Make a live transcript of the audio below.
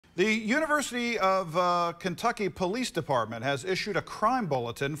The University of Kentucky Police Department has issued a crime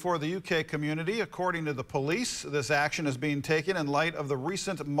bulletin for the UK community. According to the police, this action is being taken in light of the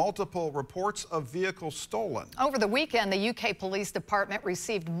recent multiple reports of vehicles stolen. Over the weekend, the UK Police Department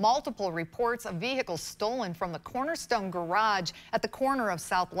received multiple reports of vehicles stolen from the Cornerstone Garage at the corner of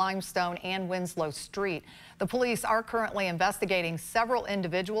South Limestone and Winslow Street. The police are currently investigating several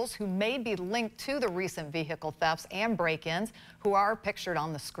individuals who may be linked to the recent vehicle thefts and break-ins, who are pictured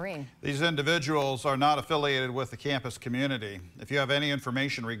on the screen. These individuals are not affiliated with the campus community. If you have any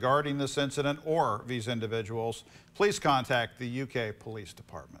information regarding this incident or these individuals, please contact the UK Police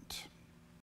Department.